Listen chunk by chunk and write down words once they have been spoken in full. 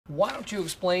Why don't you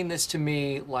explain this to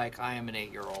me like I am an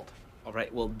 8-year-old? All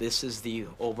right, well, this is the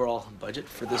overall budget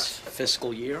for this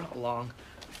fiscal year along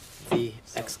the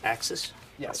x-axis.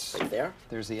 Yes. Right there.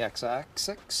 There's the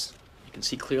x-axis. You can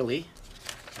see clearly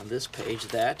on this page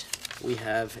that we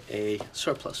have a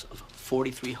surplus of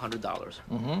 $4,300.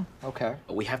 Mm-hmm. Okay.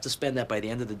 But we have to spend that by the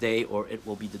end of the day or it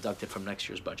will be deducted from next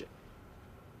year's budget.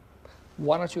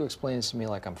 Why don't you explain this to me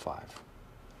like I'm 5?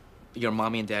 Your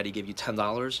mommy and daddy give you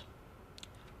 $10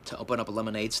 to open up a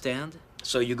lemonade stand.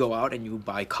 So you go out and you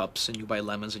buy cups and you buy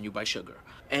lemons and you buy sugar.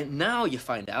 And now you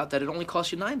find out that it only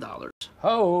costs you $9.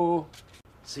 Oh.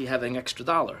 So you have an extra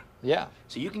 $1. Yeah.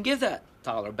 So you can give that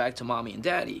 $1 back to mommy and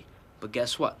daddy. But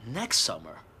guess what? Next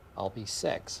summer, I'll be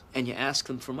 6. and you ask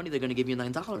them for money, they're going to give you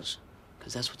 $9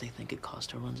 because that's what they think it costs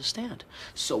to run the stand.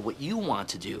 So what you want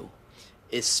to do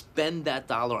is spend that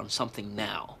 $1 on something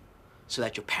now so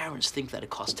that your parents think that it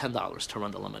costs $10 to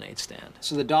run the lemonade stand.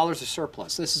 So the $1's a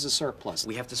surplus. This is a surplus.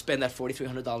 We have to spend that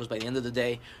 $4,300 by the end of the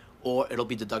day or it'll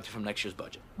be deducted from next year's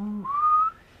budget.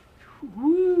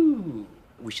 Woo.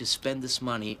 We should spend this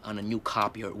money on a new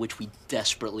copier, which we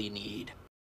desperately need.